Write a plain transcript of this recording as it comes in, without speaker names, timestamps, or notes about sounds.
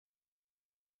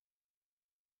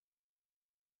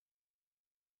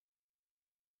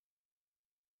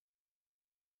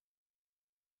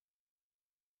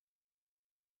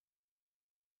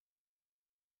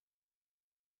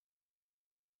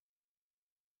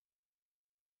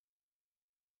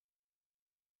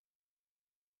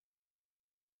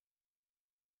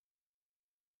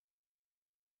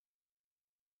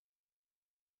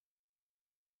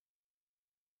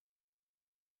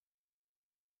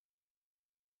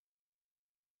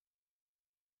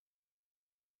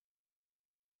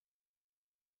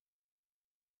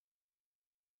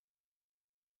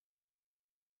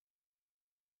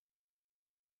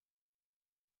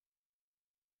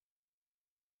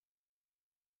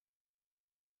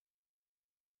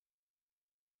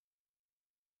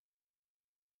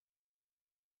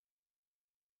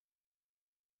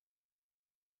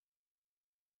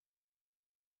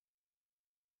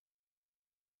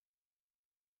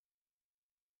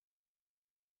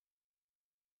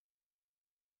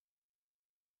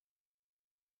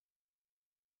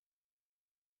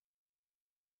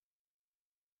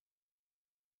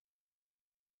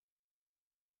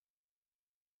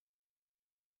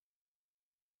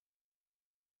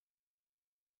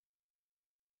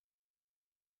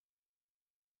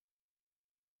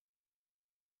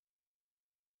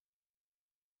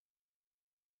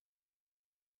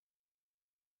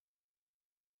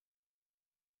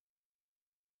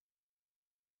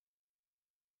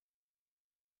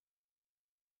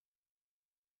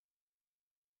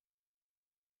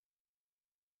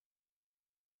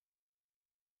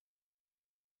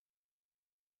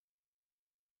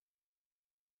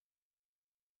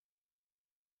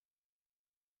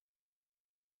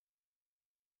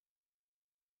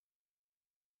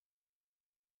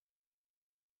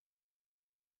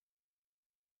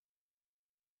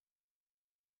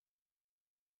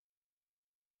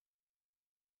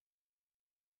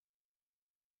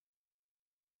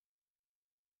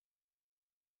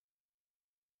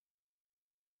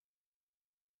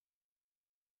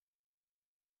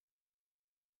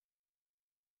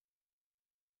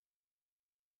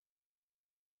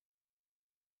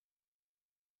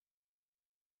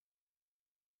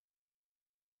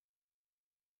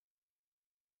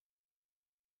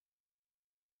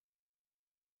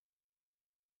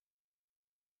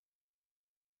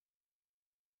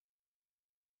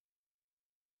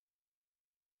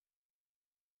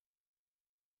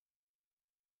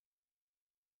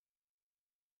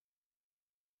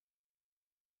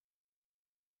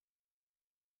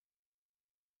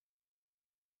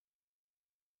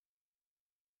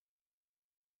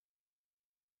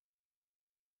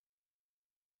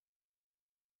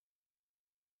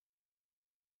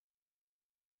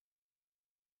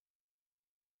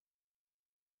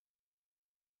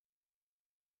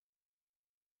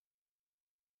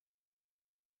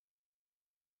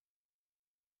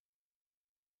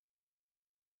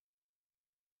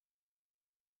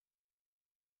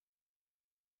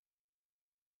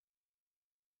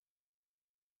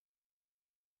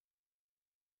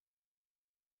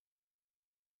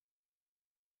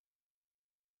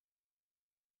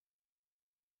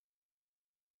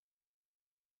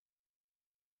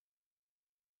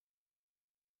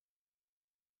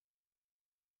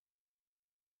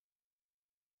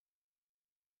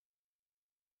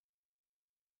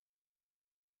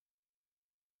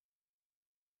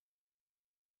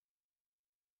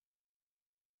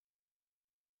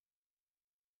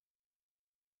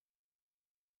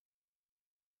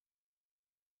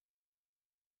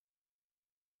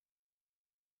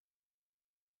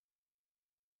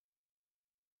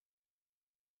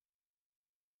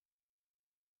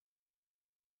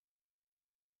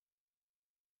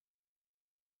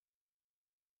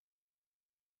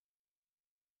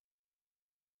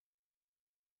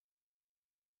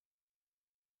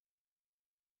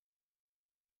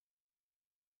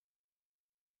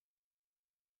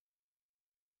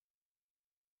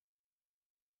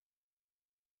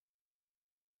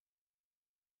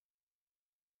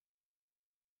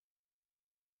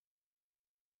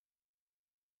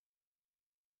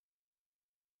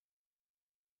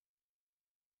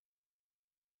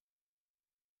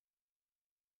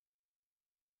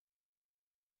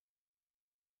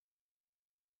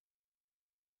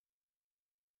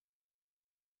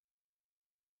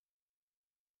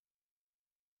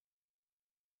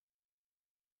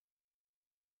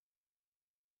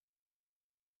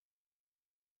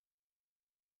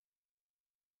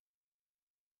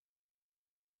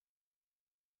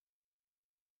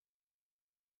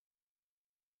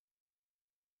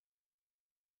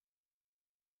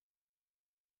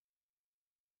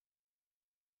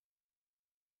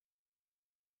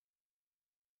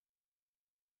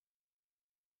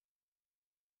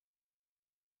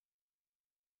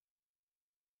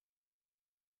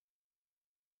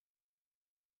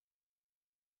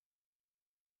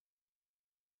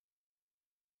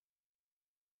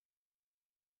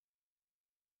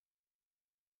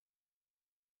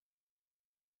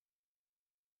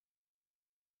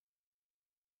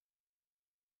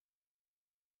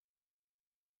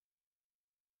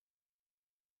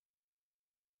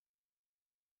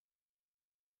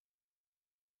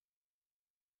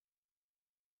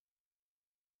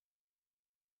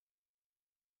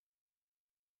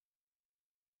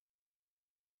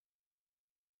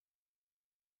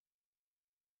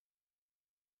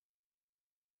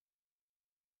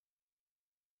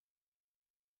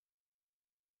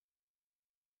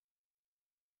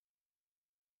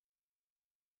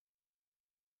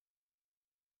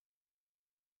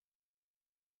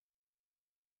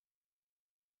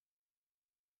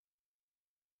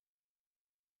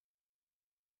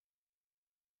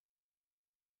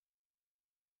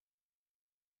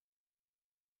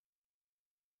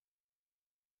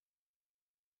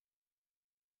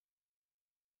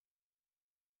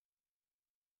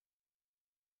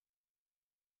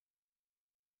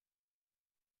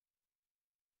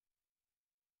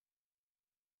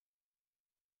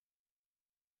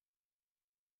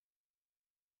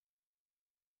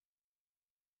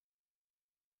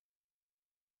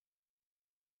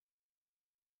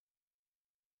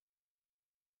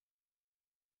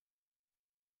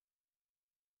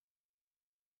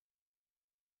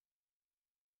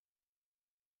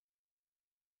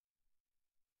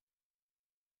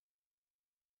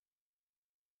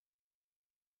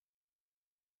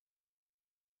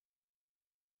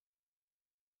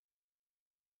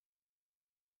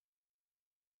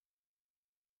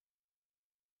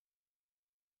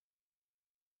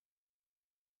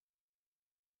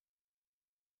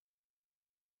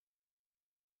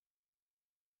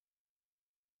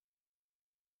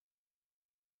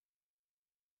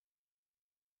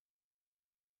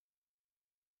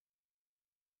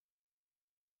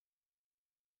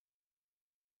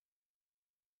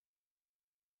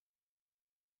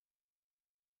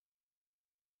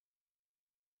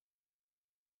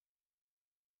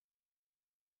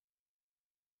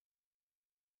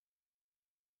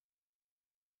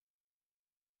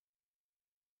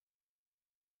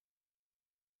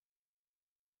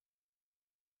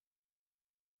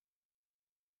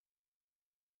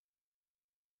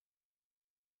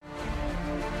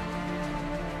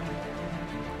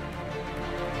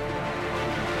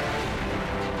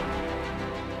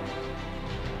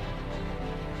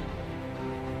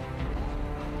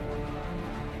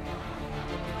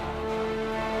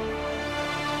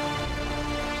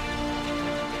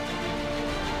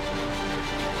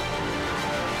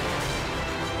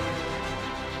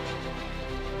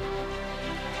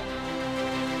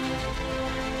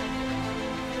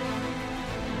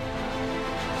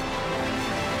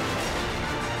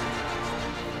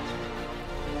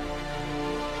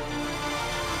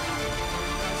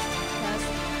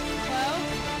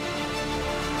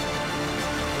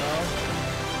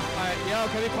Yo,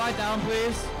 can we quiet down,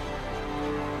 please?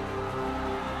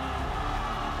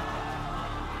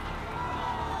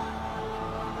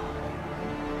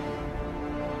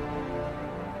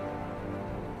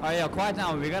 All right, yo, quiet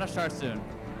down. We gotta start soon.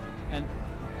 And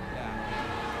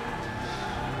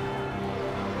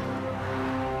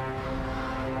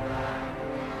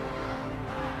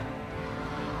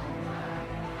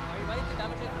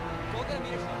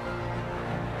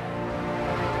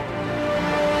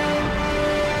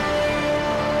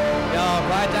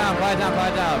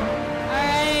quiet down.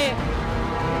 Alright.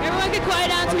 Everyone can quiet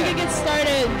down so we can get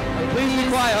started. Please be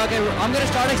quiet. Okay, I'm gonna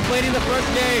start explaining the first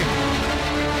game.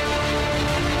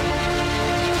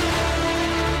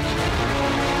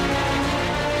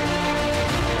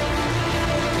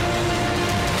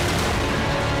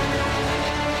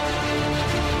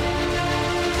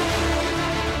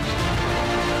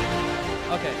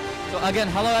 Okay, so again,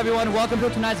 hello everyone. Welcome to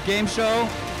tonight's game show.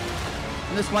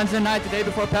 On this Wednesday night, the day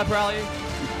before Pep Rally.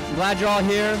 I'm glad you're all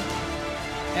here.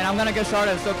 And I'm gonna get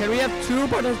started. So can we have two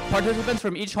participants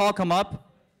from each hall come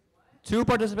up? Two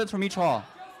participants from each hall.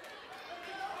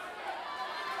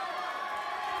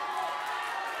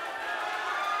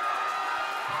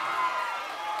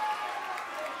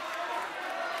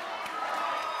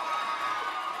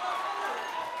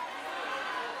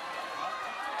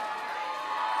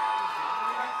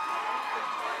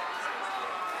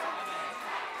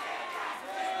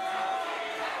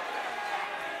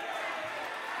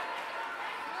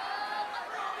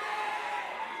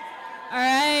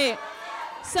 Alright.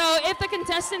 So if the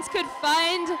contestants could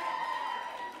find,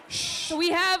 so we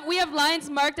have lines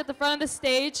marked at the front of the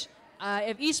stage.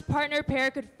 If each partner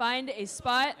pair could find a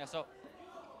spot. Yeah, so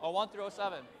 01 through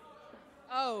 07.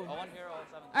 Oh. 01 here,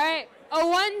 07. Alright.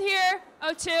 01 here,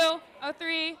 02,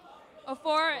 03,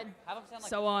 04, and Have them sound like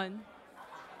so on. Sound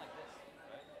like this,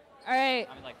 right? Alright.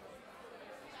 I mean, like,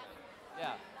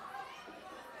 yeah.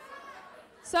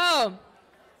 So,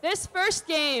 this first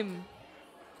game.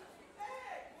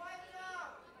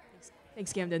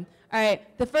 Thanks, Camden. All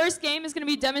right, the first game is going to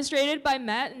be demonstrated by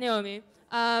Matt and Naomi.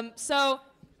 So,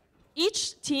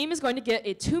 each team is going to get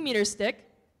a 2-meter stick,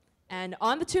 and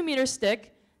on the 2-meter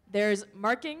stick, there's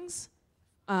markings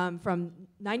from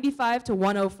 95 to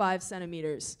 105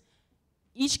 centimeters.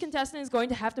 Each contestant is going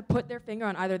to have to put their finger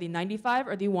on either the 95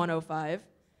 or the 105.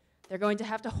 They're going to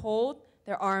have to hold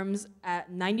their arms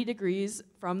at 90 degrees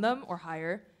from them or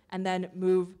higher, and then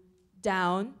move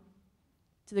down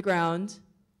to the ground.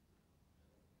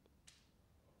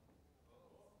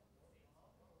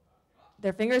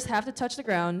 Their fingers have to touch the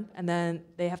ground, and then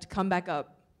they have to come back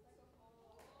up.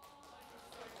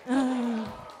 And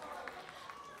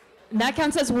that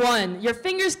counts as 1. Your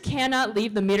fingers cannot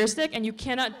leave the meter stick, and you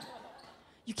cannot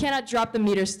drop the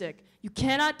meter stick. You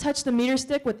cannot touch the meter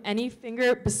stick with any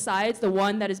finger besides the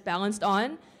one that is balanced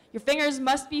on. Your fingers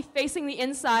must be facing the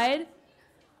inside.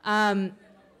 And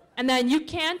then you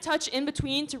can touch in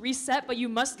between to reset, but you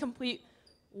must complete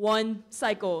 1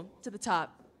 cycle to the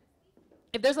top.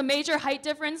 If there's a major height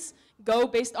difference, go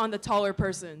based on the taller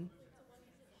person.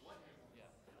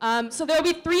 So there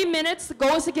will be 3 minutes. The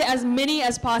goal is to get as many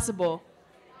as possible.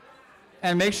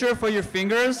 And make sure for your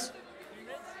fingers,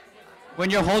 when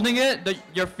you're holding it,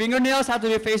 your fingernails have to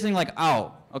be facing like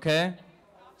out, okay?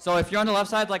 So if you're on the left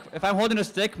side, like if I'm holding a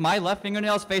stick, my left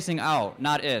fingernail is facing out,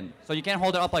 not in. So you can't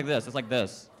hold it up like this. It's like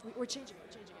this. We're changing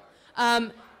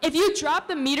it. If you drop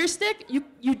the meter stick,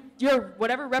 your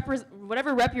whatever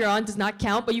rep you're on does not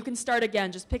count, but you can start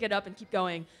again. Just pick it up and keep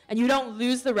going. And you don't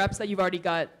lose the reps that you've already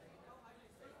got.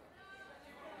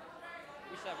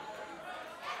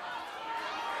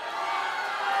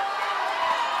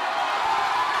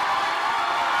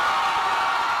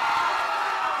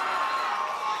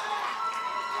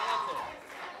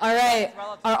 All right,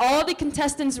 are all the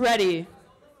contestants ready?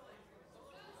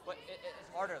 But it's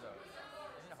harder though.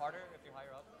 Isn't it harder if you're higher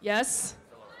up? Yes?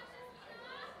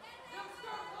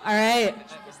 All right.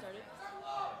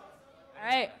 All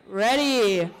right,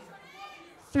 ready?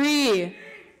 3,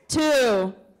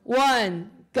 2,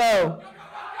 1, go.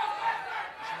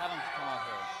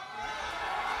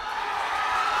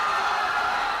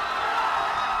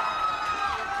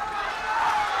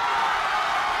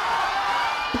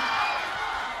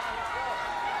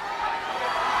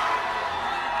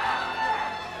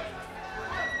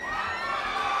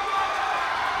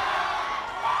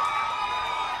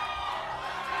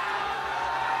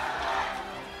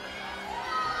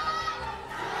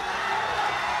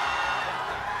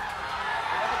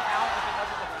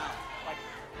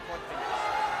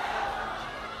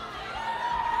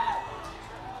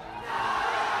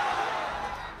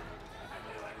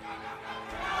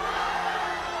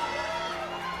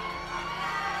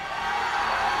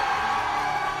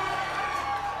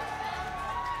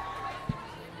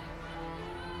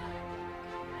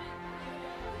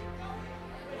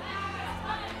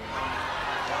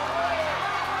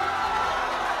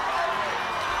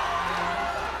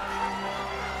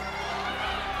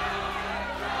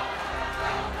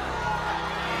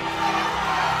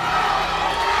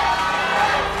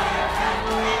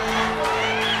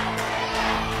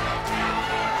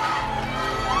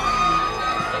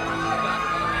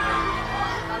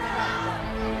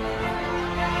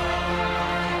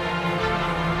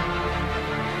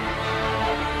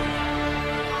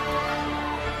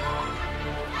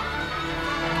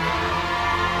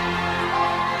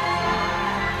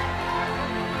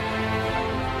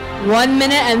 1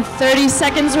 minute and 30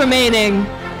 seconds remaining.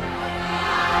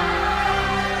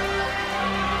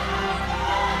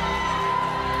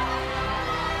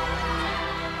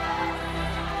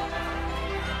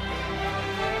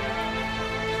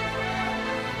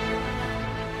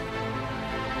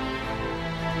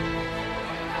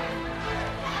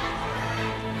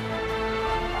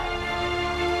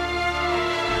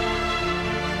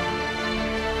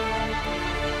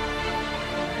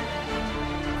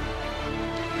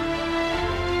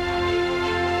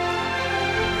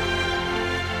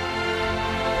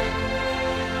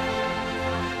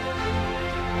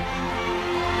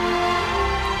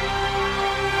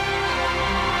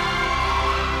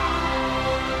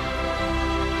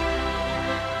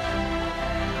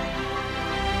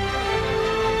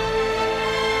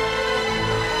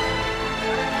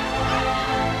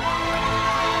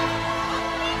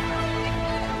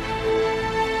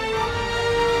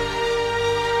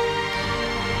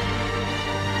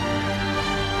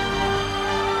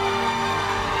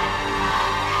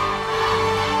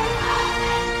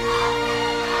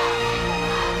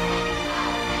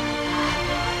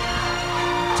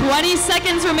 Twenty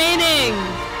seconds remaining.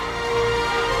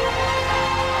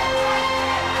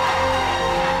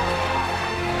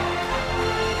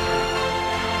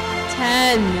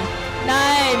 10, 9,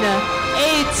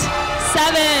 8,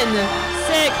 7,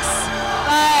 6,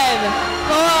 5,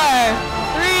 4,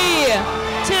 3,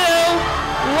 2,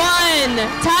 1.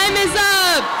 Time is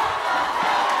up.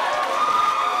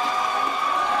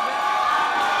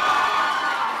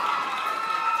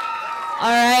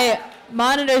 All right.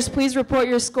 Monitors, please report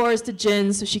your scores to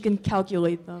Jin so she can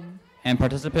calculate them. And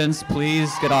participants,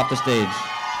 please get off the stage.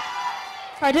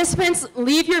 Participants,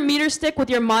 leave your meter stick with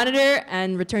your monitor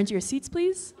and return to your seats,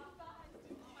 please.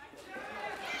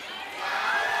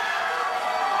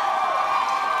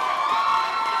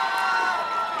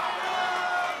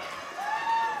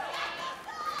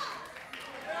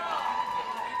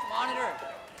 Monitor.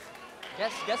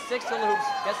 Get 6 hula hoops.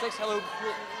 Get 6 hula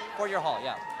hoops for your hall.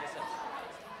 Yeah.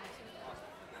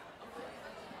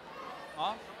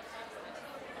 Huh?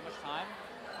 How much time?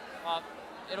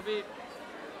 It'll be,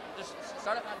 just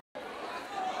start at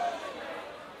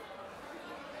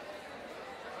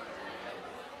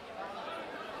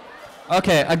 9.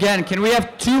 Okay, again, can we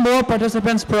have 2 more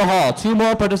participants per hall? 2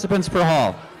 more participants per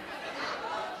hall.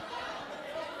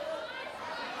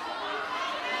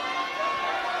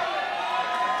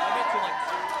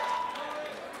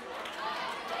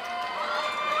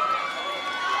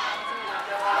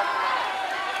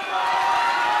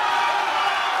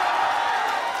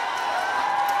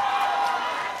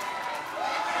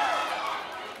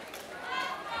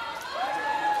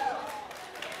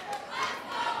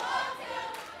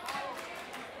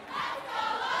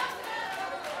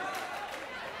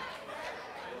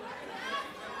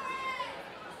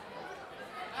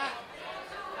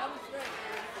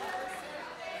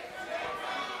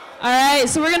 All right,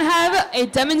 so we're going to have a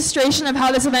demonstration of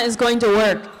how this event is going to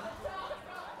work.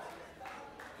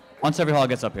 Once every hall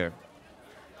gets up here.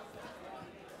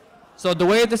 So the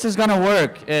way this is going to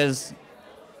work is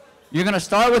you're going to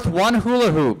start with 1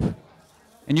 hula hoop,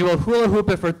 and you will hula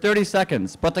hoop it for 30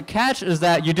 seconds. But the catch is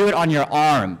that you do it on your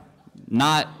arm,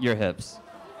 not your hips.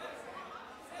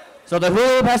 So the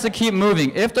hula hoop has to keep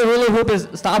moving. If the hula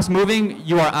hoop stops moving,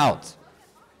 you are out.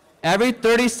 Every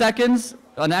 30 seconds,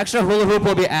 an extra hula hoop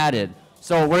will be added.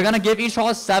 So we're going to give each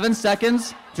hall 7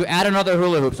 seconds to add another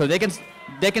hula hoop. So they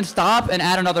can stop and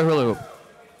add another hula hoop.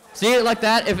 See it like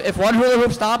that? If 1 hula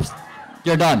hoop stops,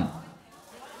 you're done.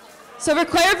 So for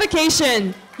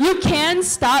clarification, you can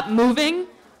stop moving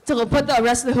to put the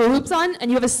rest of the hula hoops on,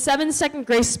 and you have a 7-second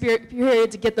grace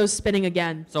period to get those spinning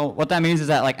again. So what that means is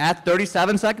that like at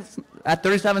 37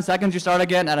 seconds you start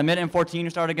again, at 1 minute and 14 you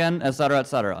start again, etc.,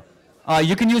 etc.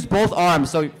 You can use both arms.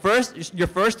 So your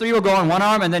first 3 will go on one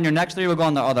arm, and then your next 3 will go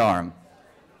on the other arm.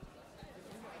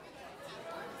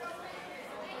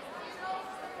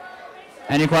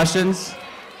 Any questions?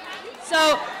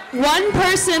 So one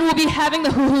person will be having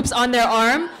the hula hoops on their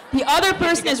arm. The other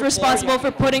person is responsible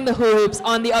for putting the hula hoops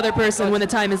on the other person when the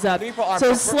time is up.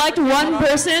 So select one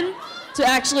person to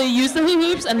actually use the hula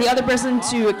hoops and the other person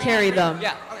to carry them.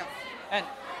 Yeah. Okay. And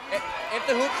if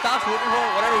the hoop stops moving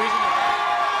for whatever reason,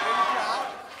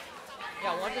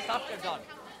 yeah, once it stops, they're done.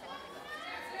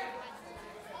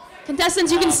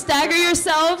 Contestants, you can stagger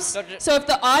yourselves. So if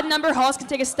the odd number halls can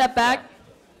take a step back.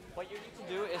 What you need to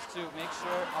do is to make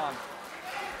sure,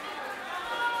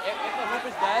 if the hoop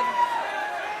is dead,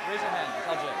 raise your hand.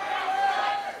 Tell Jim.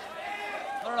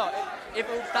 No. If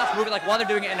the hoop stops moving, like while they're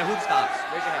doing it and the hoop stops,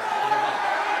 raise your hand.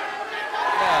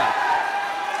 Yeah.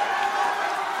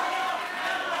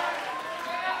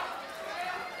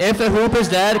 If the hoop is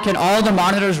dead, can all the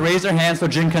monitors raise their hands so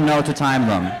Jin can know to time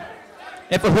them?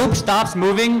 If a hoop stops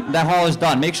moving, that hall is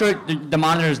done. Make sure the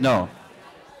monitors know.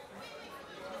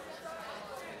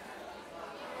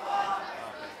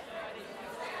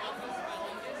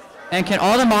 And can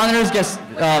all the monitors get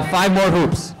 5 more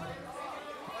hoops?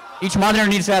 Each monitor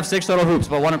needs to have 6 total hoops,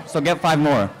 but so get 5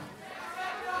 more.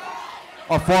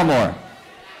 Or 4 more.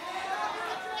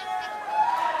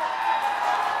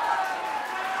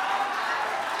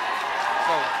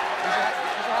 So you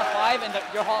should have 5, and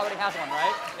your hall already has one,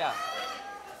 right? Yeah.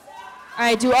 All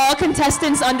right, do all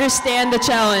contestants understand the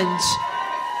challenge?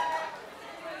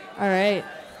 All right.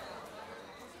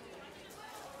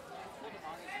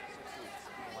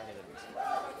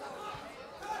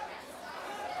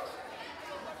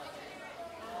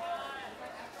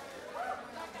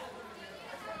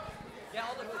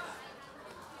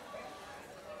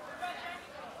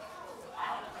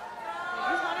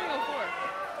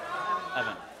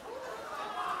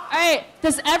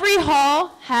 Does every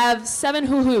hall have 7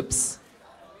 hula hoops?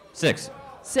 6.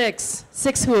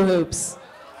 6 hula hoops.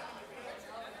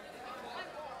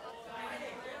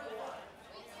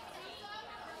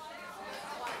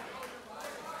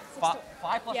 Five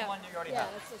plus 1 you already have.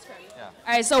 That's correct. Yeah. All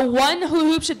right, so 1 hula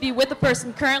hoop should be with the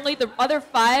person currently. The other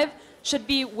 5 should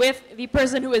be with the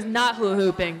person who is not hula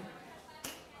hooping.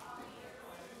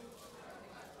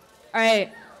 All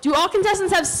right. Do all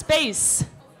contestants have space?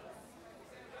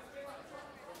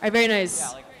 All right, very nice. Yeah,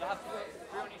 like they'll have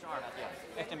 3 on each arm at the end,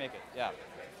 if they make it, yeah.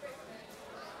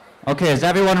 Okay, is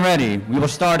everyone ready? We will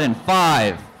start in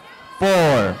 5,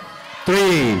 4,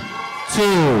 3,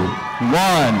 2,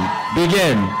 1,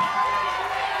 begin.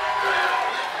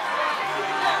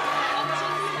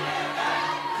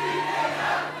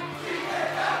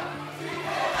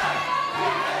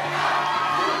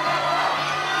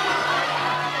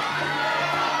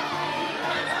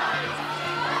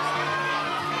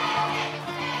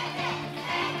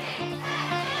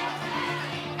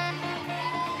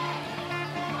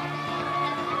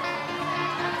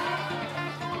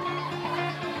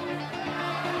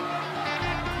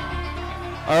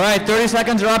 All right, 30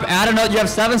 seconds are up. Add another. You have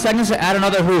 7 seconds to add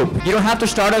another hoop. You don't have to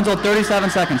start until 37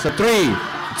 seconds. So 3,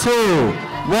 2,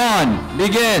 1,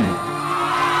 begin.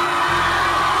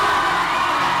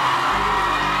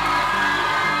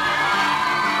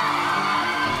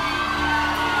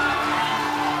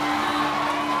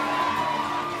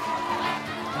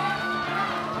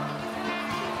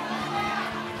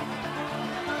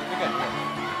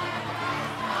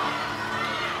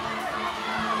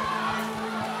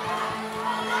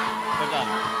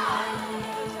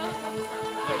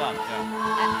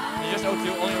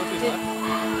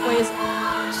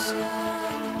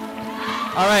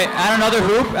 All right, add another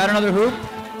hoop.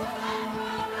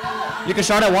 You can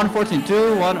start at 114,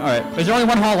 2, 1, all right. Is there only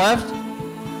 1 hall left?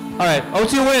 All right,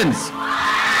 O2 wins.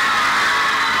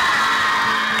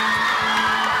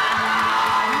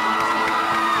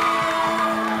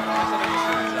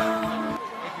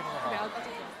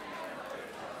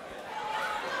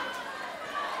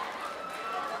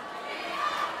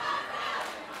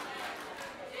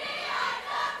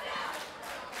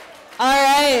 All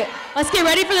right, let's get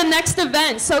ready for the next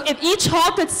event. So if each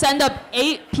hall could send up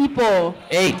 8 people.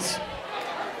 8.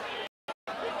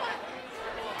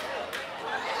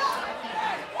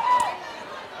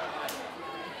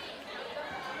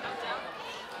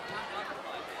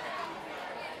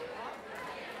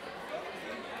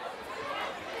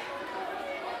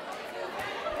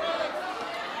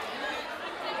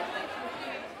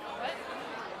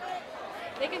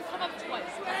 They can come up twice.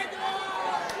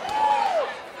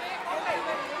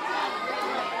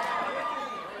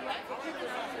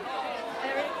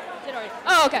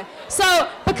 Oh, okay. So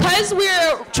because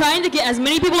we're trying to get as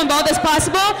many people involved as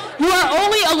possible, you are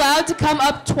only allowed to come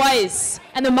up twice.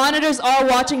 And the monitors are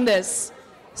watching this.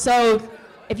 So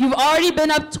if you've already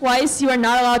been up twice, you are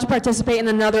not allowed to participate in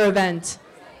another event.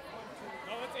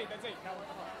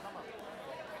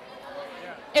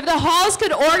 If the halls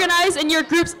could organize in your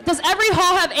groups, does every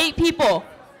hall have 8 people?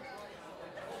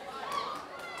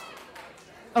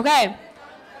 Okay.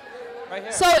 Right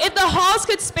here. So if the halls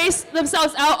could space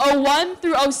themselves out 01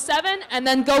 through 07 and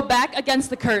then go back against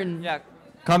the curtain. Yeah,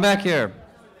 come back here.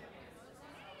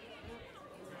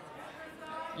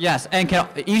 Yes, and can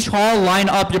each hall line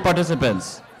up your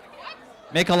participants?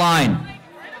 Make a line.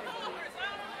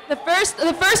 The first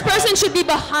person should be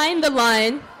behind the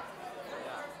line.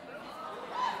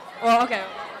 Oh, okay. Is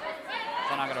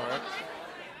that not gonna work?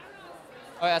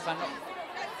 Oh, yeah, that's fine. No.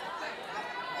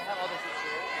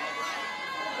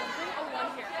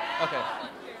 Okay.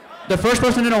 The first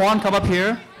person in a one, come up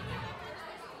here.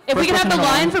 If we can have person the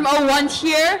in line from 01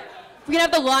 here, if we can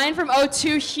have the line from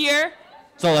 02 here,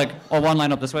 So like, one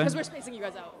line up this way? because we're spacing you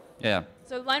guys out. Yeah.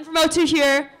 So line from 02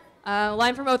 here,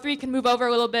 line from 03 can move over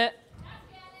a little bit.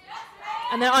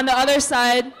 And then on the other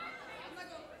side,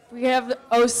 we have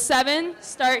the 07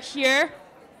 start here.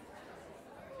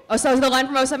 Oh, so the line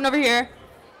from 07 over here.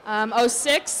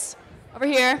 06 over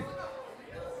here.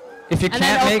 If you And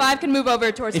then can't 05 can move over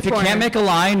towards if the you corner. can't make a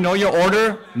line, know your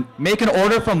order. Make an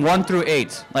order from 1 through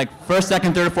 8. Like first,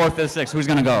 second, third, fourth, fifth, sixth. Who's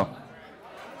gonna go?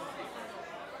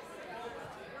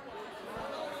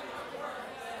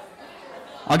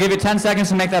 I'll give you 10 seconds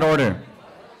to make that order.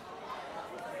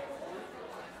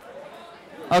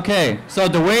 Okay, so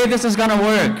the way this is gonna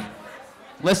work,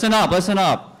 listen up, listen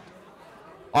up.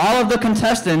 All of the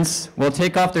contestants will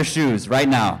take off their shoes right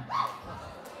now.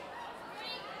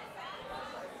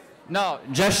 No,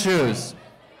 just shoes.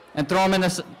 And throw them in the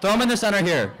center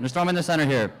here. Just throw them in the center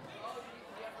here.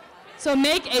 So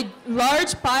make a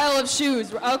large pile of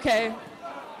shoes. Okay.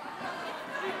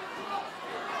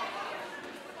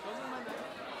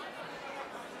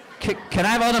 Can I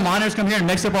have all the monitors come here and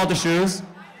mix up all the shoes?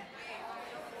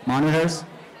 Monitors?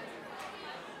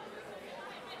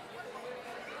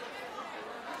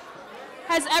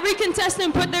 Has every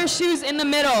contestant put their shoes in the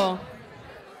middle?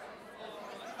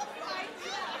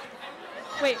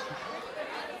 Wait.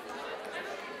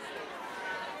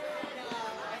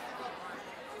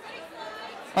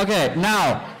 Okay,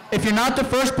 now, if you're not the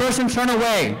first person, turn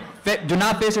away. Do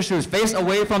not face your shoes. Face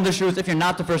away from the shoes if you're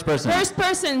not the first person. First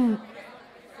person.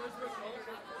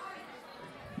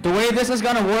 The way this is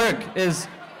gonna work is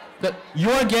that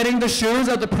you are getting the shoes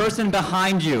of the person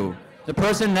behind you, the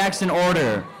person next in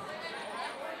order.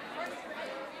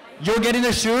 You're getting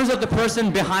the shoes of the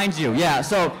person behind you. Yeah,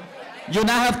 so you'll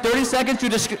now have 30 seconds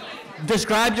to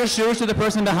describe your shoes to the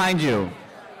person behind you.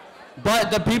 But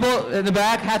the people in the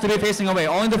back have to be facing away.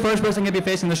 Only the first person can be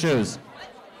facing the shoes.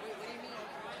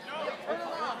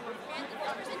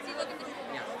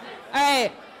 All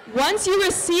right. Once you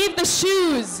receive the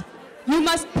shoes, you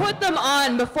must put them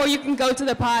on before you can go to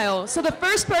the pile. So the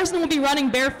first person will be running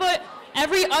barefoot.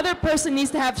 Every other person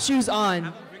needs to have shoes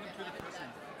on.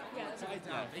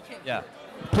 Yeah.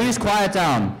 Please quiet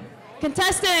down.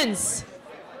 Contestants,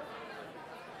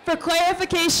 for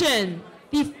clarification,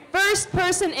 the first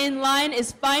person in line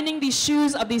is finding the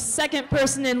shoes of the second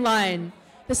person in line.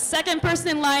 The second person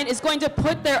in line is going to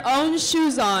put their own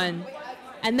shoes on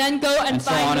and then go and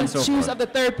so on find and the so shoes forth. of the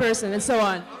third person and so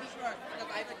on.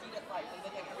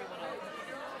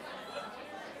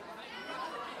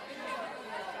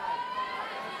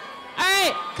 All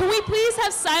right, can we please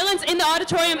have silence in the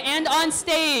auditorium and on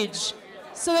stage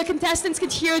so the contestants can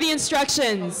hear the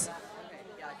instructions?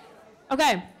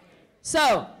 Okay,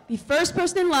 so the first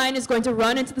person in line is going to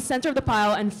run into the center of the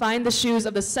pile and find the shoes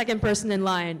of the second person in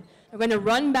line. They're going to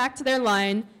run back to their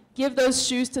line, give those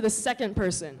shoes to the second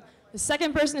person. The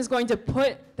second person is going to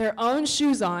put their own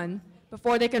shoes on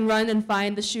before they can run and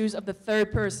find the shoes of the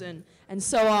third person, and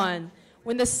so on.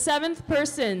 When the seventh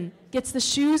person gets the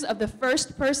shoes of the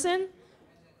first person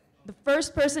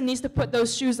needs to put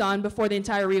those shoes on before the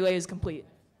entire relay is complete.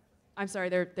 I'm sorry,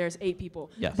 there's 8 people.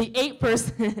 Yes. The 8th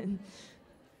person.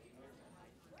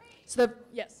 Yes. So you mean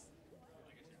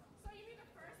the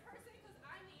first person? Because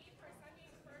I'm the 8th person. I mean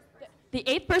the first person. The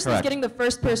 8th person is Correct. getting the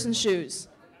first person's shoes.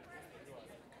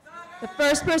 The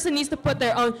first person needs to put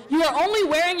their own. You are only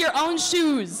wearing your own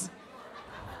shoes.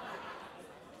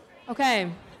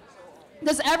 Okay.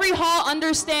 Does every hall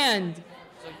understand?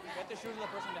 So you get the shoes of the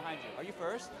person behind you. Are you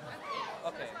first?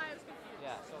 Okay.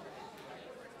 Yeah, so...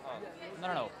 Oh,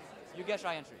 no. You get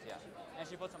shy entries, yeah. And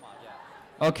she puts them on, yeah.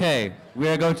 Okay, we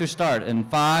are going to start in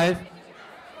 5,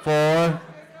 4,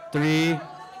 3,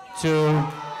 2,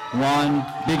 1,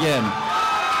 begin.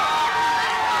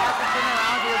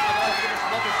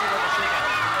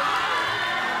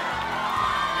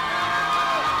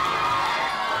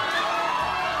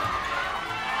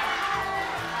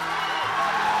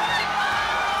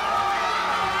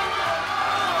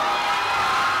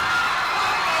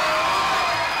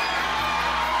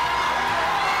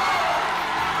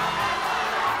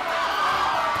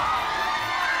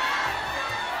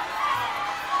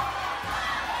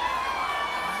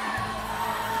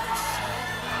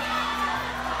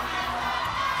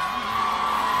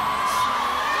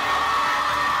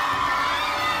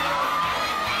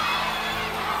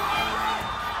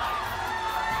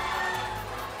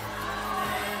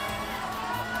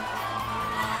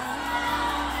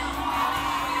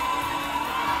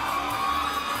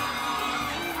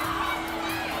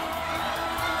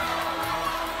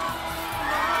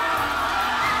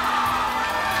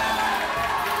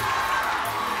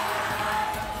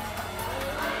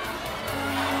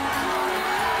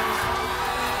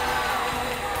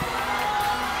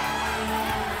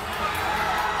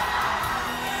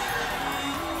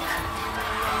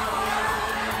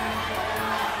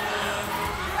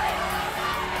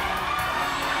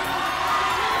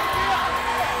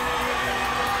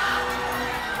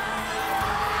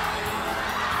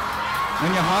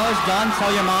 your haul is done,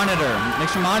 tell your monitor. Make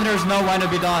sure monitors know when to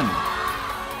be done.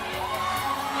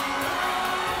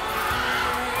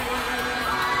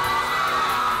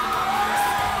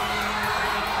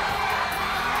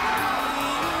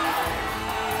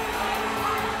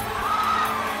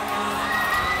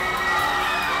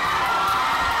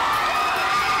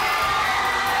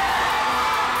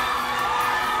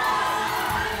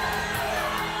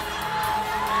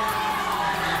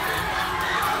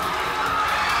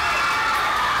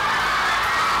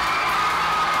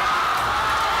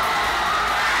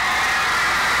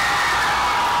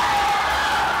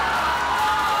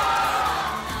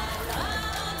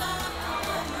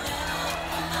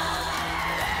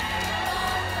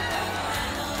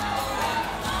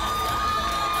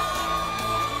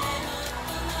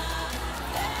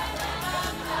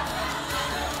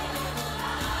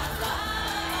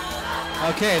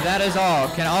 Okay, that is all.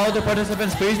 Can all the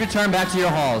participants please return back to your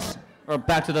halls? Or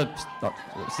back to the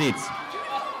seats.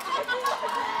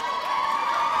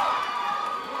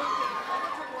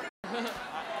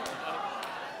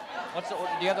 What's the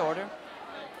order? Do you have the order?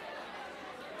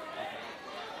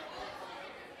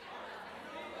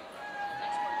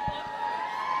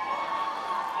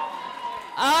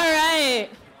 All right.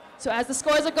 So as the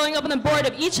scores are going up on the board,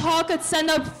 if each hall could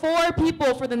send up 4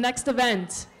 people for the next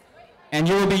event. And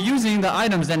you will be using the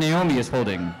items that Naomi is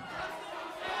holding.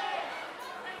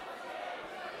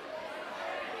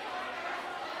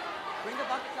 Bring the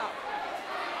buckets out.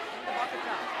 Bring the buckets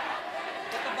out.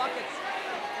 Get the buckets.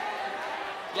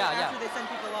 Yeah. After they send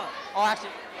people up. Oh, actually,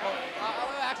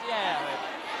 yeah. Wait.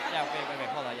 Yeah, wait.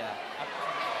 Hold on, yeah.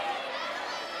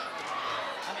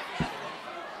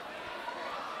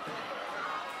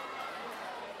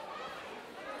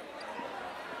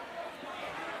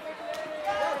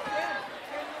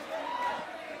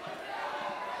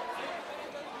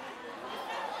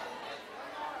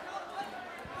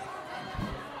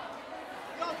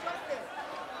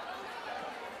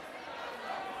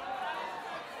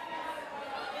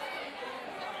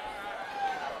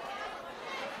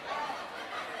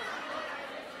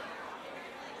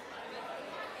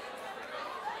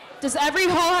 Does every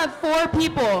hall have 4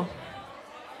 people? All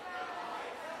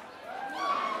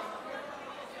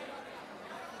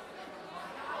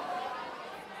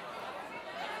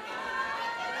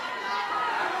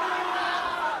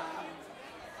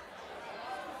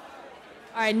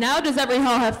right, now does every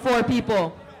hall have 4 people?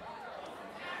 All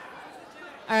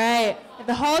right, if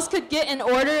the halls could get in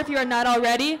order if you are not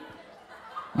already.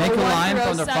 Make a 01 line through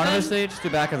from the front of the 07. stage to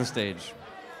back of the stage.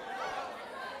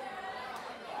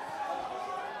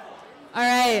 All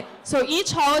right, so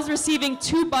each hall is receiving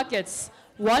 2 buckets.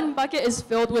 1 bucket is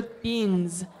filled with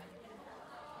beans.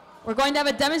 We're going to have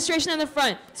a demonstration in the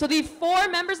front. So the 4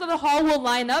 members of the hall will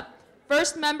line up.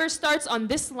 First member starts on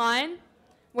this line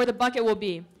where the bucket will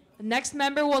be. The next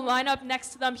member will line up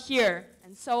next to them here,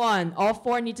 and so on. All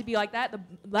 4 need to be like that. The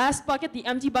last bucket, the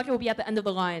empty bucket, will be at the end of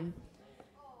the line.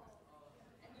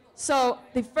 So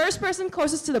the first person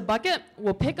closest to the bucket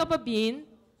will pick up a bean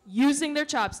using their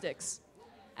chopsticks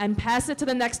and pass it to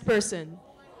the next person.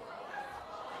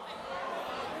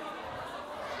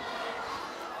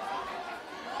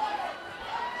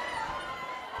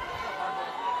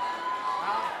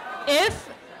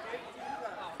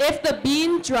 If the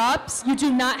bean drops, you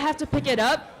do not have to pick it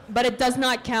up, but it does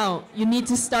not count. You need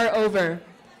to start over.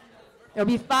 There'll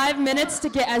be 5 minutes to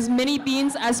get as many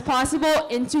beans as possible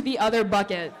into the other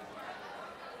bucket.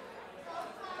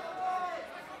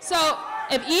 So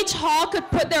if each hall could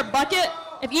put their bucket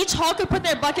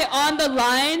on the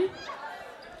line. Wait,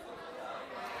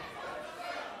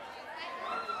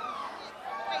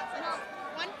 so no,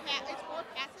 one pass, it's 4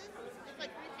 passes? It's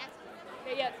like 3 passes?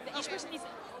 Okay, yeah, each person needs.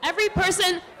 Every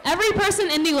person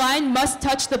in the line must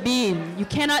touch the bean. You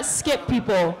cannot skip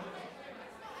people.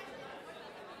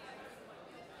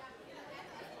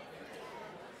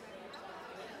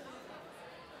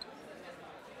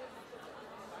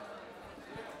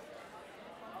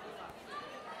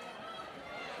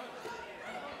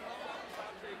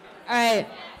 All right,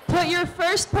 put your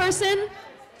first person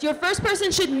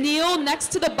should kneel next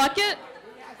to the bucket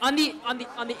on the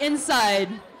inside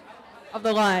of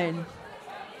the line.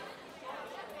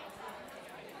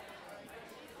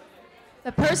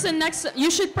 The person next,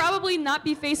 you should probably not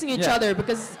be facing each Yeah. other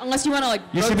because unless you want to like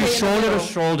You should be rotate in the shoulder to middle.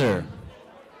 shoulder.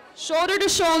 Shoulder to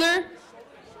shoulder.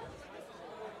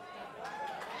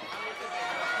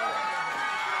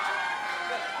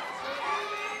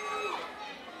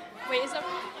 Wait, is that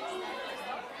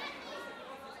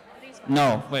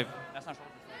No, wait. That's not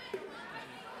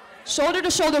shoulder to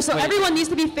shoulder, so Wait. everyone needs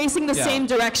to be facing the Yeah. same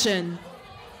direction.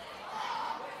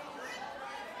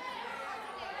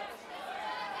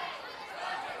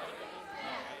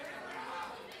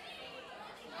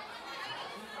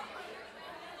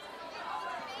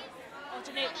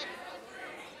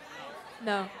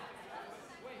 No.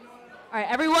 All right,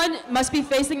 everyone must be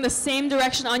facing the same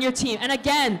direction on your team. And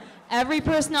again, every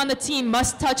person on the team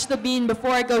must touch the bean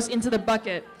before it goes into the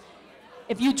bucket.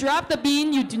 If you drop the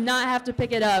bean, you do not have to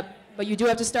pick it up, but you do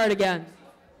have to start again.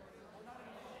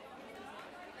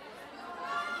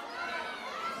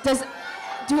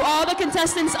 Do all the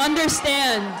contestants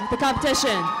understand the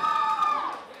competition?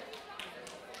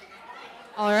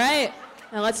 All right,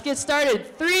 now let's get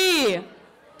started. 3,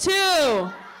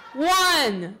 2,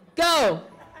 1, go.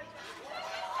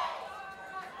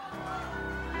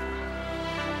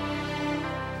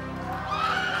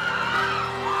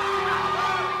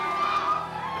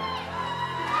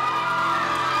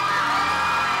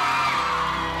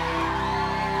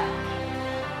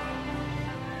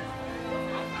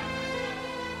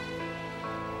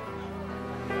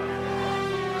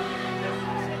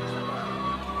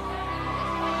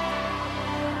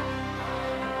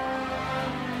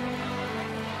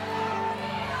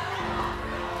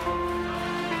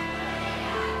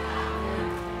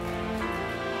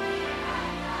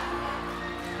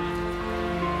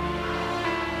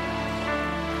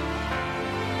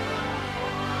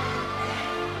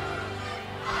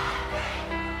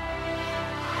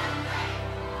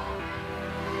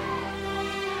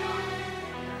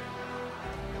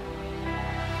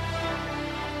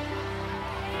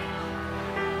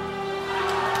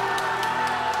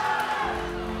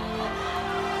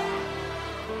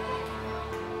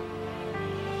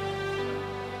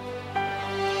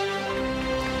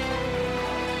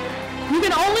 You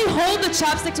can only hold the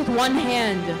chopsticks with one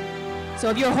hand. So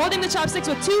if you're holding the chopsticks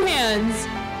with 2 hands,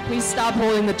 please stop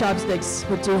holding the chopsticks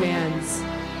with 2 hands.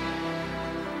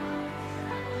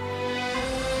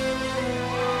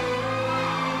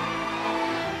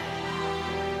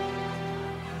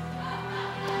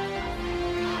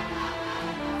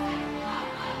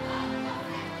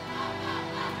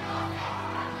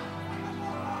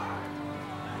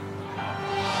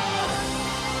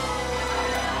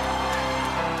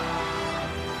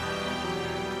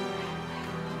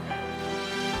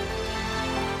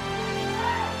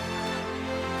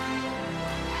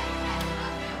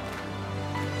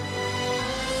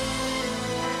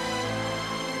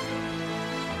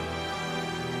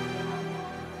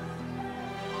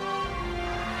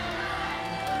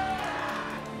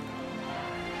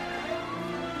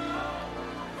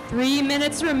 Three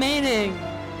minutes remaining.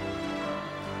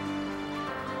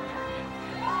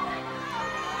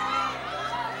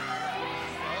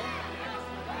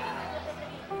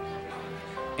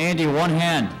 Andy, one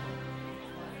hand.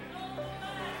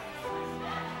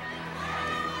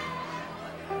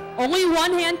 Only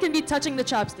one hand can be touching the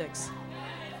chopsticks.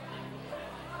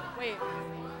 Wait.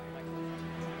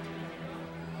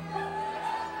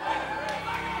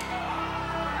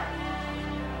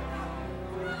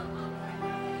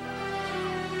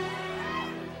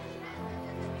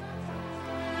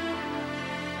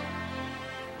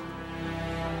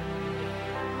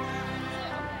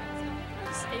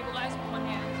 Stabilize with one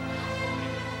hand.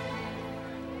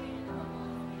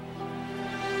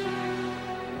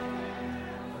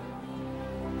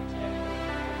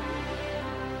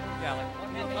 Yeah, like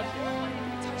one hand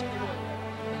touching the wood.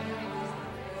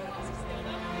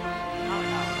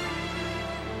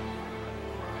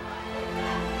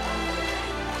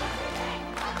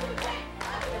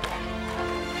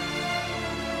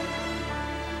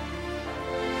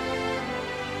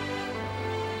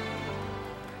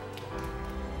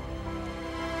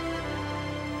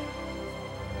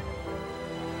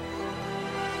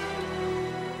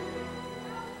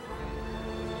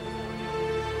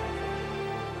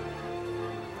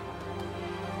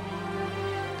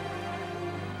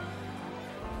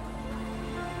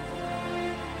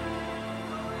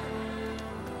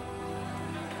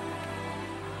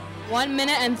 One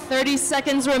minute and 30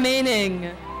 seconds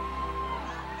remaining.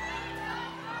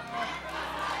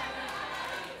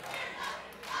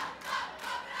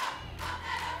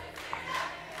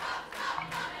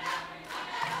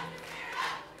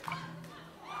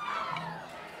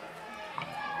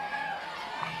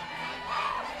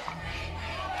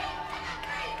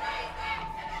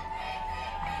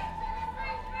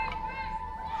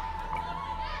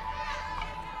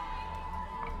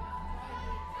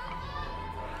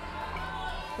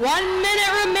 One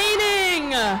minute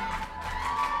remaining.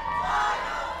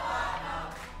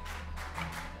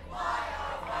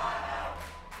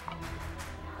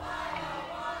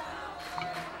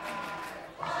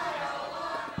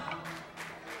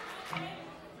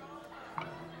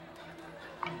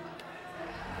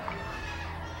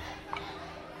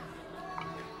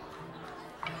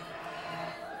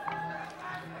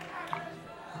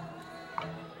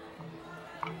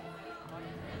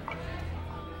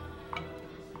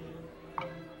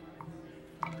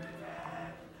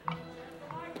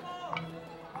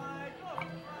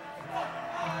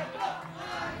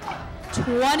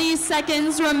 20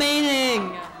 seconds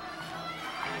remaining.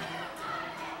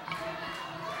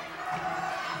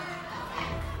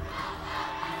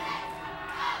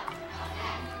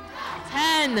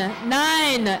 10,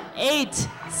 9, 8,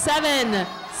 7,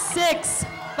 6,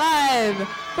 5,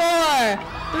 4,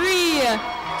 3,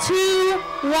 2,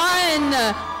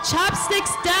 1.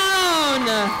 Chopsticks down.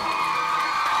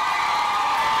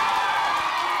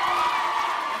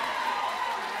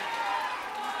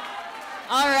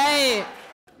 All right.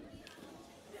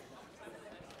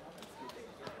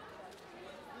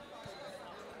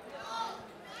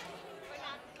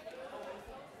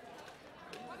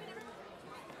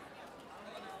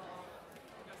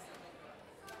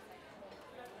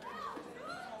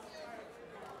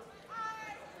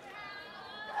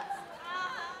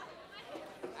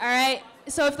 All right,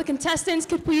 so if the contestants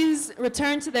could please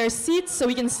return to their seats so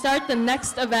we can start the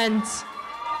next event.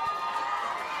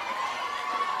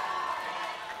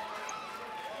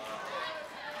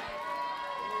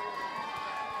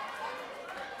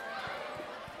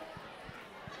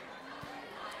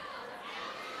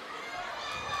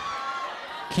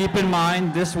 Keep in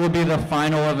mind, this will be the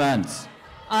final event.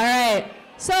 All right,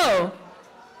 so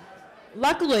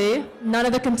luckily, none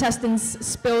of the contestants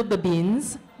spilled the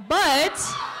beans, but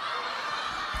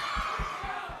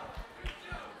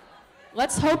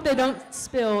let's hope they don't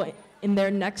spill in their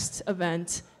next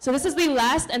event. So this is the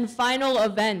last and final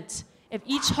event. If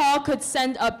each hall could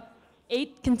send up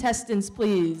 8 contestants,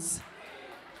 please.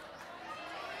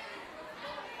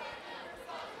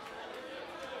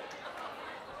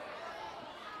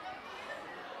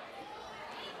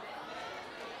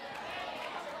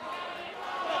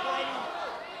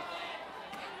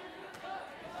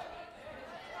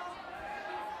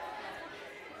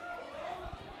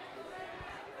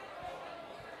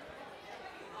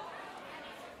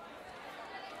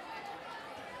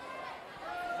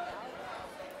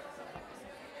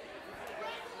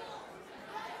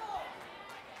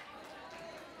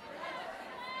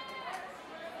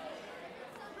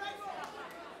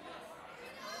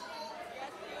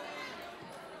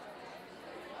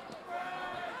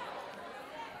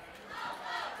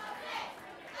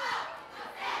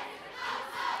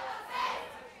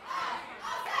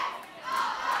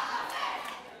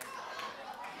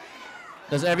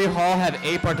 Does every hall have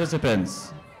 8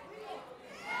 participants?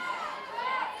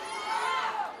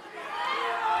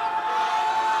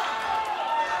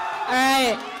 All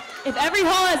right, if every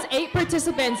hall has 8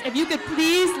 participants, if you could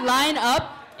please line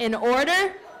up in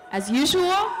order as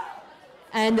usual,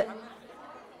 and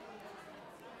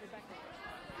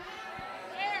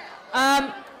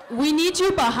we need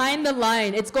you behind the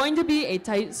line. It's going to be a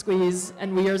tight squeeze,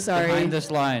 and we are sorry. Behind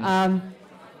this line.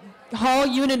 Hall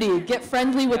unity, get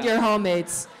friendly with your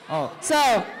hallmates. Oh. So,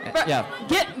 yeah.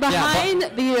 get behind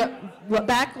the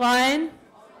back line.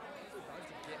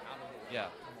 Yeah.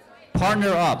 Partner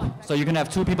up, so you can have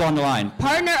 2 people on the line.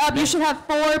 Partner up, you should have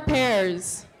 4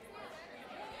 pairs.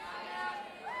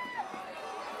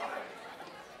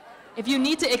 If you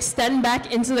need to extend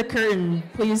back into the curtain,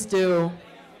 please do.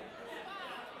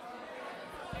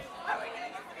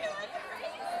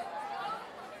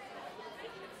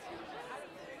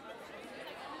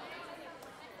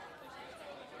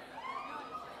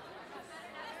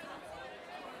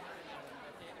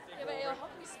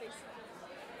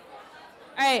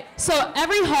 All right, so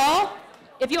every hall,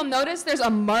 if you'll notice, there's a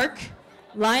mark.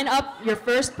 Line up your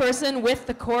first person with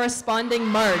the corresponding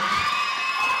mark.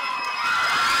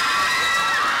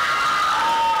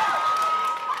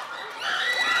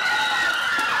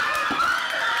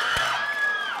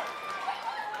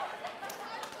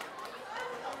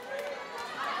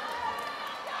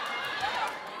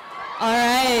 All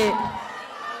right.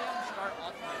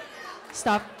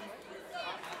 Stop.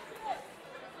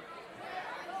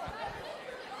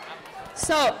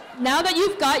 So now that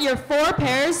you've got your 4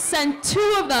 pairs, send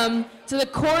 2 of them to the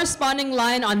corresponding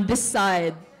line on this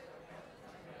side.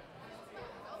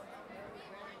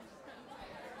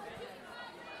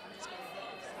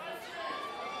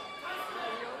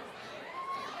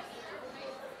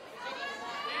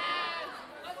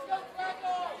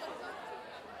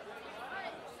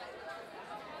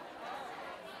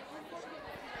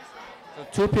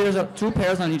 So 2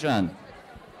 pairs on each end.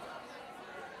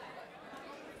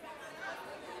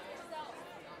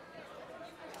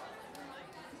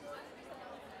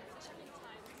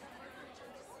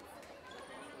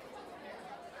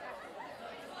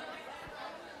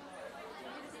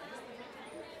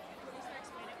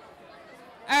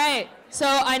 All right, so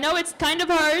I know it's kind of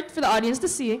hard for the audience to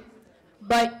see,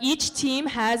 but each team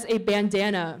has a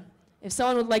bandana. If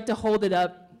someone would like to hold it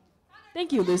up.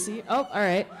 Thank you, Lucy. Oh, all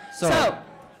right. So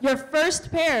Your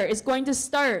first pair is going to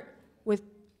start with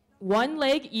one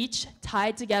leg each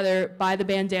tied together by the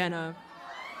bandana.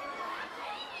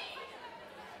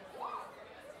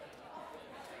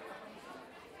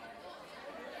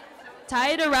 Tie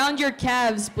it around your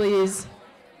calves, please,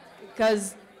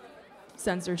 because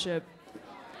censorship.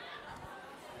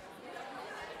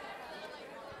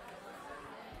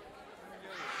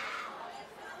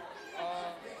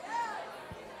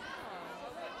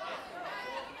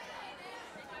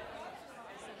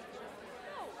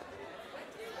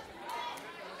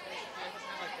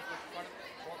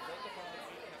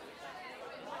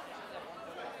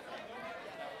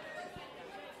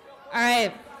 All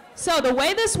right, so the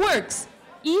way this works,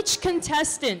 each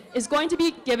contestant is going to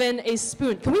be given a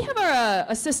spoon. Can we have our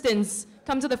assistants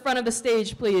come to the front of the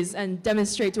stage, please, and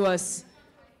demonstrate to us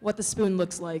what the spoon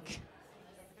looks like?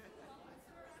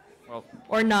 Well,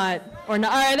 or not. All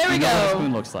right, there we go. know what a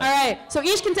spoon looks like. All right, so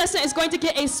each contestant is going to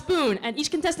get a spoon, and each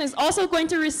contestant is also going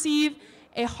to receive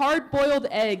a hard-boiled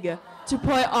egg to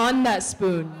put on that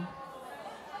spoon.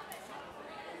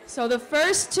 So the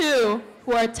first two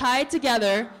who are tied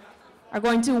together are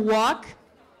going to walk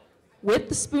with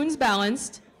the spoons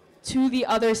balanced to the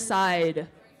other side.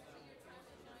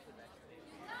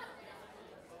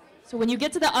 So when you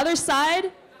get to the other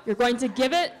side, you're going to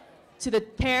give it to the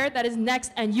pair that is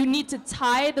next, and you need to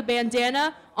tie the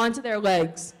bandana onto their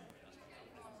legs.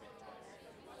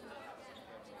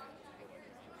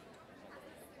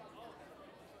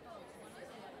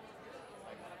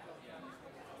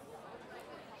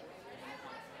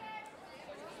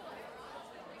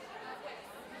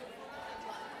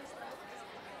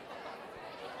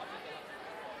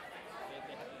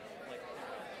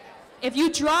 If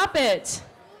you drop it,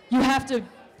 you have to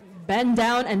bend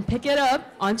down and pick it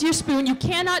up onto your spoon. You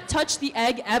cannot touch the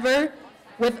egg ever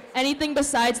with anything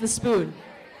besides the spoon.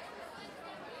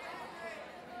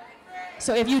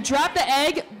 So if you drop the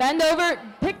egg, bend over,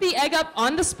 pick the egg up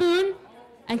on the spoon,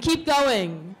 and keep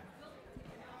going.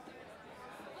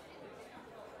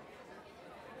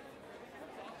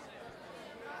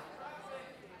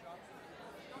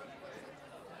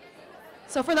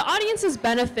 So for the audience's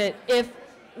benefit, if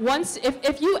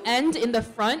you end in the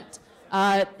front,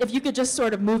 if you could just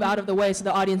sort of move out of the way so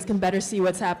the audience can better see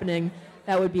what's happening,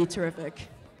 that would be terrific.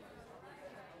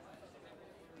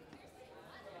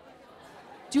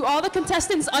 Do all the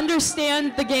contestants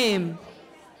understand the game?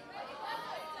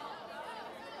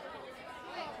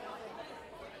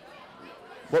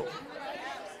 Well,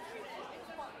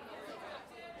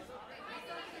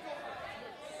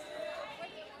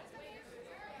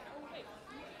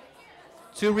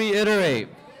 to reiterate,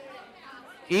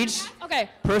 each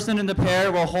person in the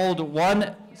pair will hold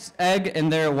one egg in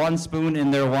their one spoon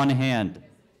in their one hand.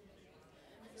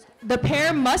 The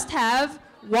pair must have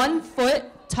one foot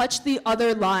touch the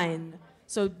other line.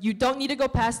 So you don't need to go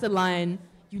past the line.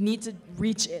 You need to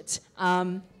reach it.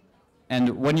 And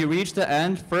when you reach the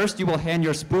end, first you will hand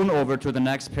your spoon over to the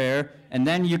next pair, and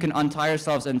then you can untie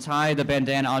yourselves and tie the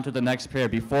bandana onto the next pair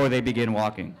before they begin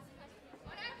walking.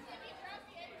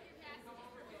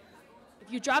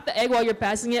 If you drop the egg while you're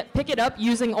passing it, pick it up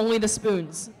using only the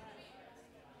spoons.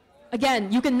 Again,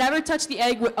 you can never touch the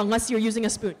egg unless you're using a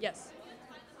spoon. Yes?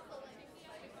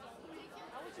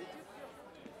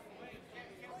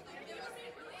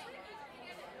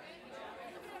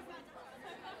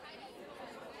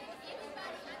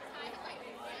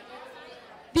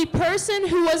 The person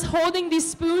who was holding the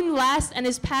spoon last and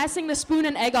is passing the spoon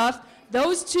and egg off,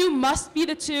 those two must be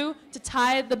the two to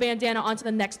tie the bandana onto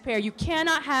the next pair. You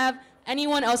cannot have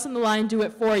anyone else in the line do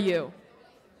it for you.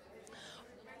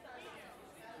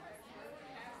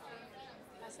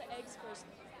 Pass the eggs first,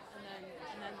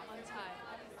 and then untie.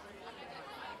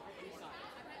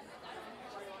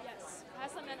 Yes,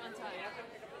 pass them and untie.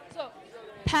 So,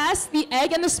 pass the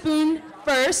egg and the spoon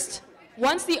first.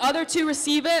 Once the other two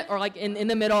receive it, or like in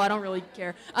the middle, I don't really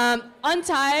care.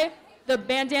 Untie the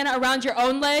bandana around your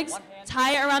own legs,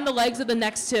 tie it around the legs of the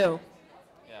next two.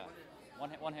 Yeah,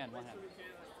 one hand. Yeah.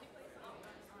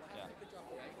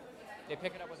 They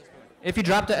pick it up with a spoon. If you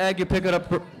drop the egg, you pick it up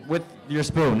with your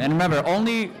spoon. And remember,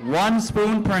 only one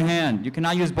spoon per hand. You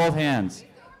cannot use both hands.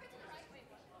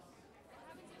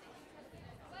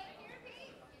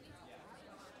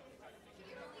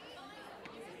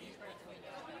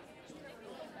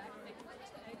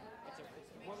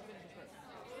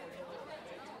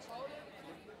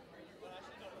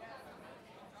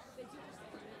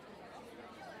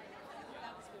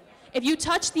 If you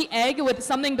touch the egg with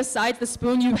something besides the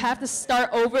spoon, you have to start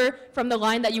over from the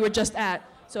line that you were just at.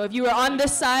 So if you were on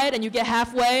this side and you get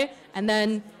halfway, and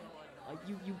then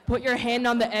you put your hand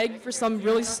on the egg for some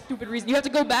really stupid reason. You have to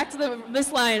go back to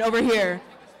this line over here.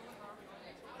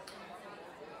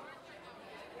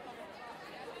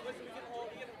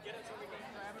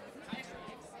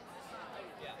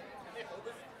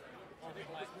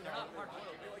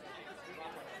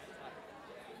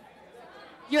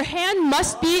 Your hand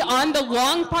must be on the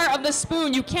long part of the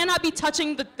spoon. You cannot be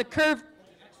touching the curved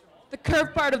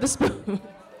part of the spoon.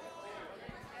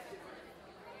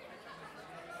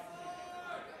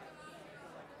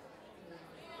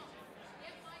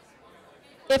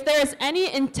 If there is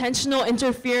any intentional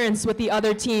interference with the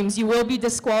other teams, you will be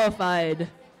disqualified.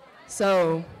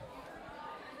 So.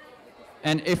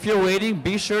 And if you're waiting,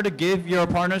 be sure to give your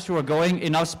partners who are going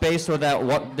enough space so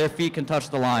that their feet can touch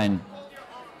the line.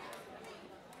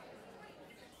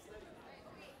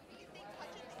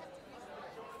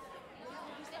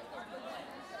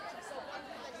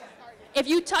 If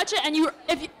you touch it and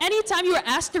anytime you are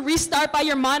asked to restart by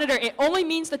your monitor, it only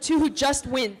means the two who just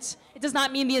went. It does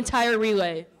not mean the entire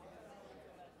relay.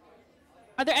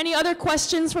 Are there any other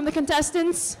questions from the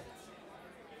contestants?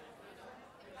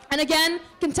 And again,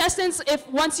 contestants, if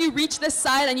once you reach this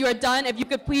side and you are done, if you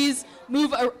could please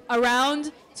move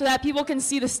around so that people can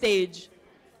see the stage.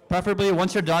 Preferably,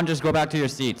 once you're done, just go back to your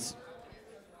seats.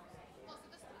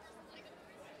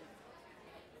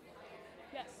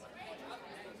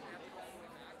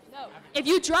 If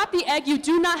you drop the egg, you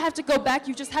do not have to go back,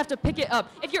 you just have to pick it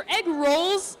up. If your egg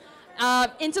rolls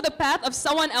into the path of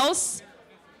someone else,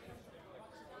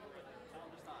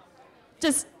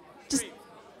 just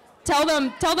tell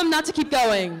them not to keep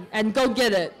going and go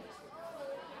get it.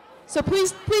 So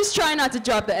please try not to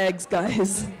drop the eggs,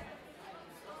 guys.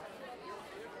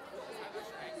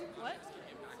 What?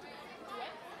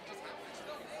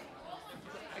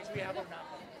 Actually, we have them now.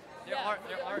 There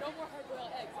are no more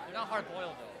hard-boiled eggs. They're not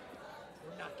hard-boiled though.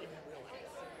 We're not giving them real eggs.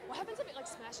 What happens if it like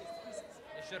smashes to pieces?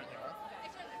 They shouldn't. They are.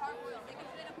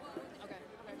 Okay.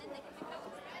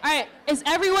 All right, is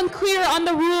everyone clear on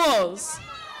the rules?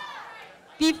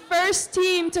 The first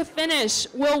team to finish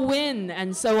will win,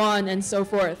 and so on and so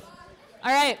forth.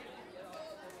 All right.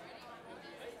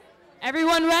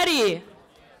 Everyone ready?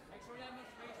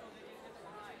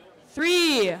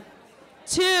 3,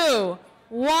 2,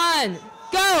 1,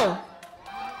 go!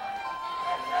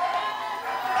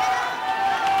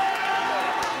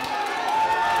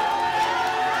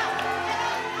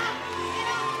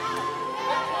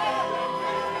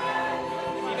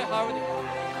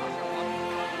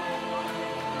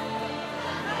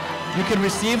 You can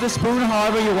receive the spoon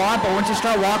however you want, but once you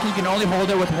start walking, you can only hold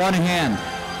it with one hand.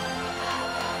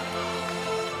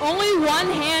 Only one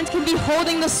hand can be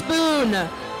holding the spoon.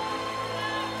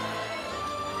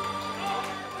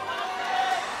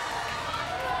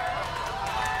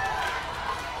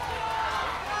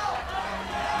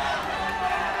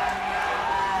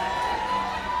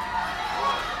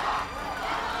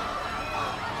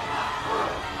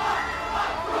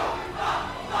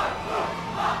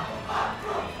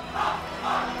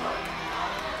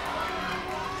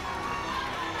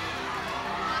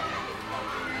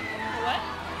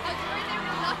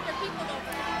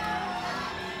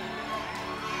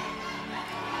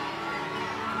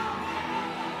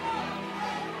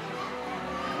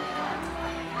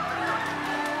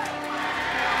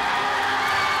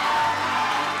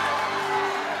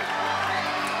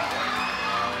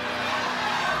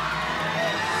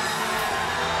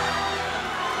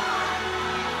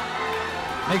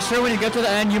 Make sure when you get to the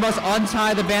end, you must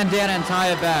untie the bandana and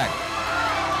tie it back.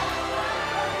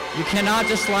 You cannot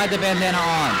just slide the bandana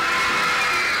on.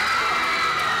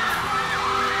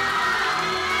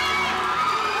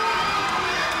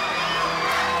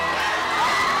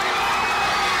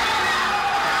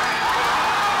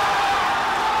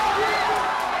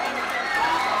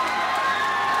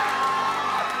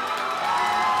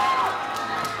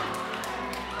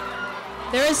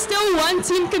 There is still one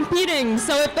team competing,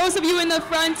 so if those of you in the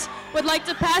front would like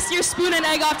to pass your spoon and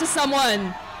egg off to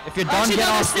someone. If you're done, get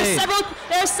off stage.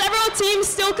 There are several teams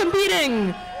still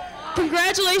competing.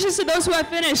 Congratulations to those who have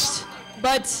finished,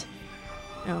 but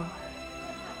no.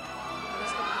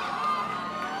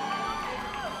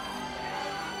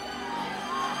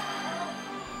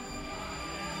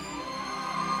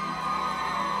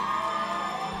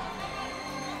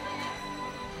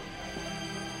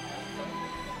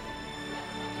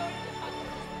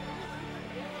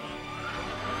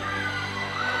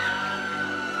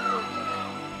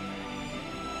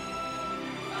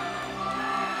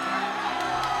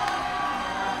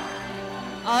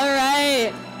 All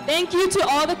right, thank you to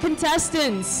all the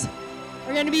contestants.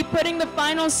 We're going to be putting the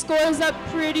final scores up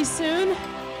pretty soon.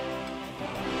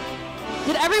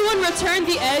 Did everyone return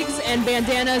the eggs and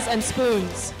bandanas and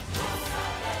spoons?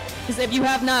 Because if you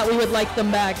have not, we would like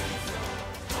them back.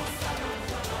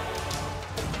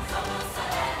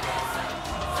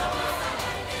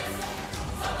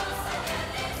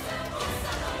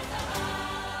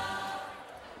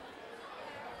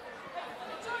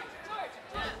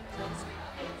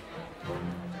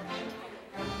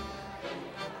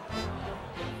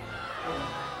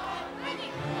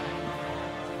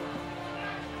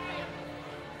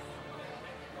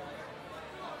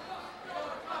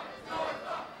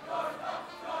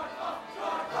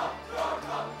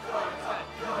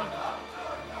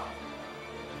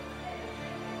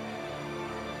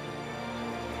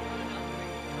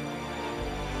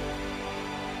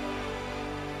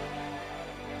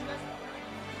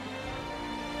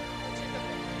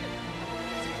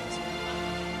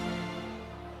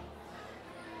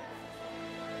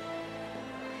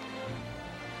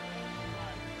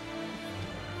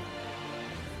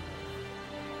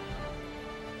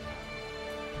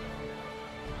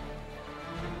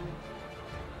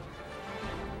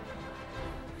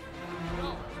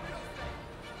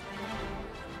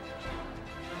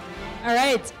 All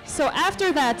right, so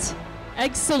after that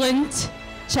excellent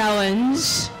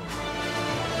challenge,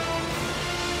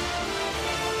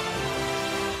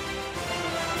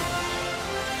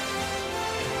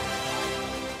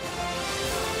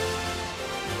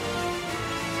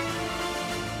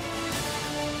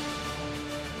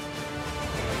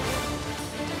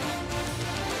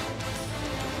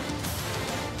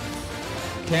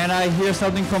 Can I hear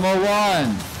something from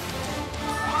 01?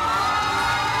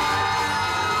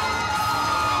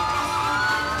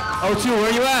 O2, where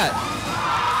are you at?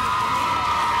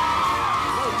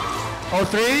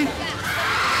 03?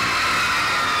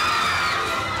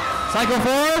 Cycle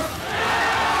 4?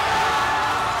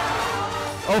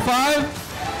 05?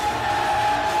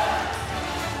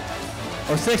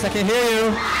 06, I can hear you.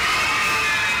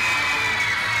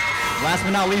 Last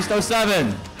but not least,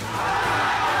 07.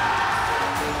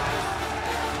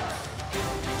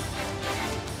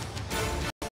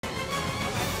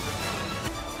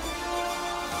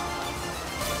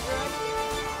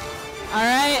 all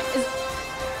right,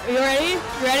 are you ready? You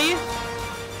ready?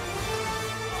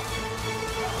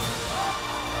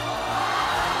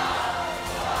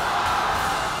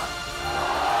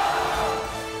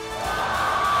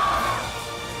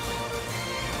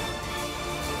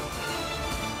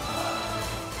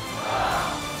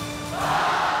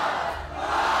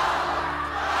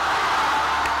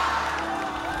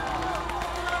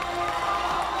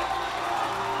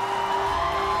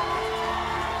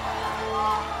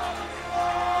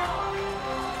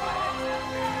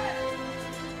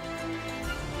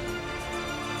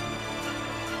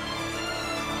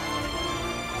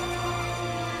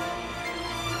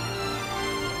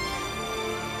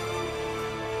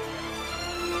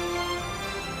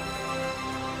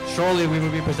 Shortly, we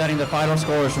will be presenting the final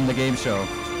scores from the game show.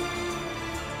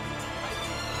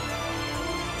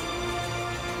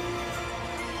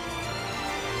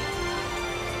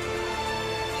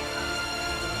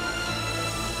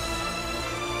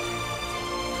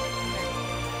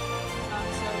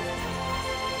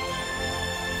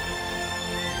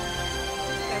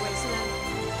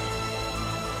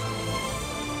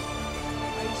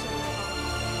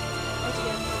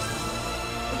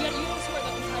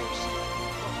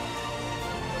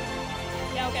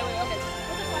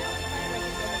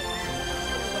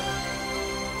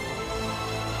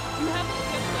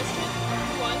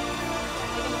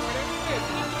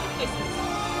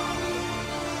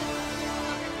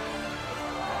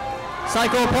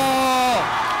 Psycho Paul!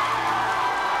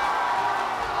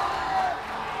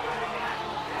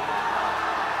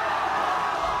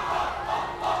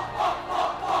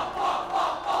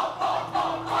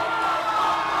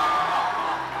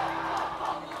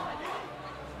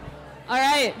 All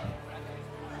right.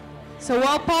 So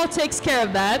while Paul takes care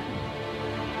of that,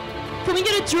 can we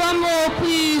get a drum roll,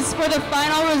 please, for the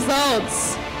final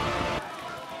results?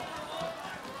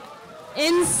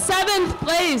 In 7th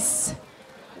place,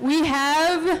 we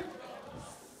have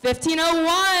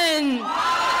 1501.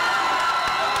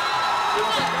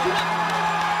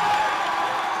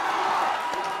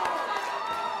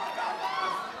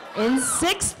 In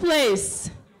 6th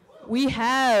place, we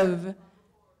have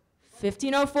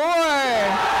 1504.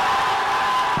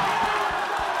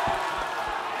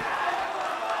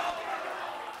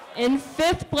 In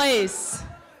 5th place,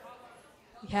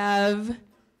 we have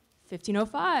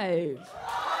 1505.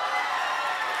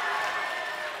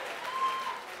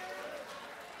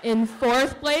 In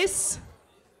 4th place,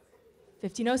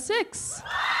 1506.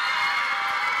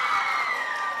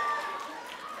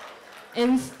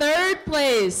 In third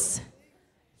place,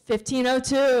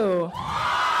 1502.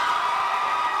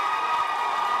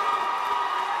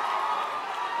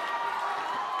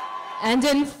 And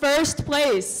in first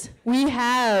place, we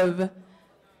have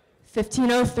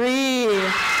 1503.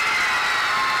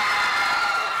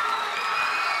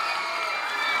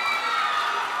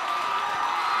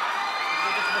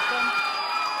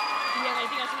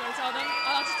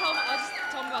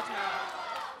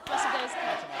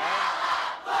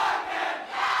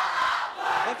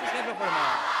 What's your schedule for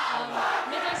tomorrow?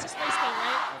 Midnight's just face paint,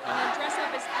 right? And then dress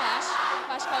up is Clash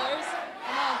Colors,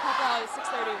 and then pep rally is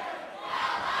 6:30.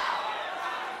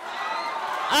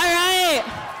 All right.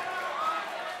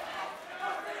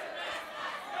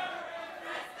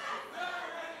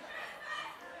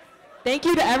 Thank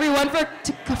you to everyone for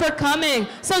coming.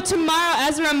 So tomorrow,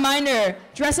 as a reminder,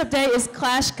 dress up day is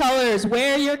Clash Colors.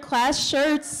 Wear your Clash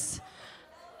shirts.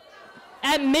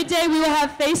 At midday, we will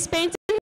have face paint.